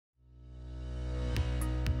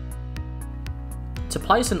To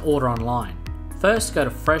place an order online, first go to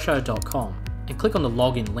Fresho.com and click on the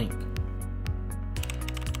login link.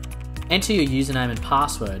 Enter your username and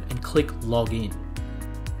password and click Login.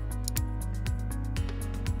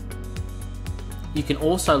 You can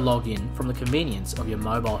also log in from the convenience of your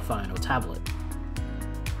mobile phone or tablet.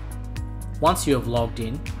 Once you have logged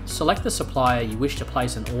in, select the supplier you wish to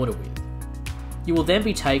place an order with. You will then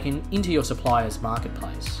be taken into your supplier's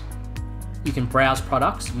marketplace. You can browse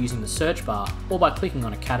products using the search bar or by clicking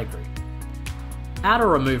on a category. Add or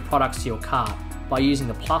remove products to your cart by using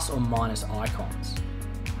the plus or minus icons.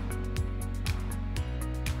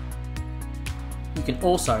 You can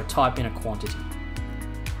also type in a quantity.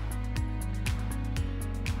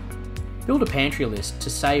 Build a pantry list to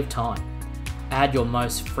save time. Add your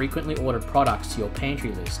most frequently ordered products to your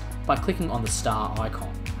pantry list by clicking on the star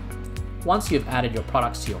icon. Once you have added your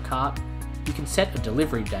products to your cart, you can set a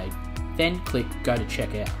delivery date, then click Go to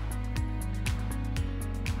Checkout.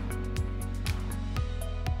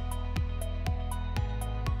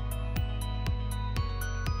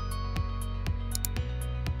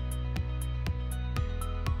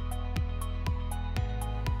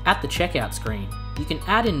 At the checkout screen, you can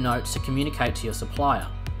add in notes to communicate to your supplier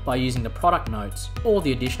by using the product notes or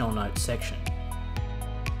the additional notes section.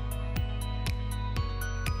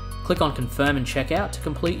 Click on Confirm and Checkout to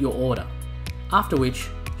complete your order, after which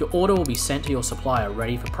your order will be sent to your supplier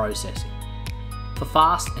ready for processing. For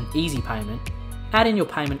fast and easy payment, add in your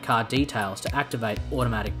payment card details to activate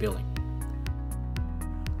automatic billing.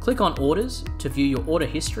 Click on Orders to view your order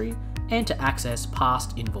history and to access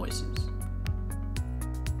past invoices.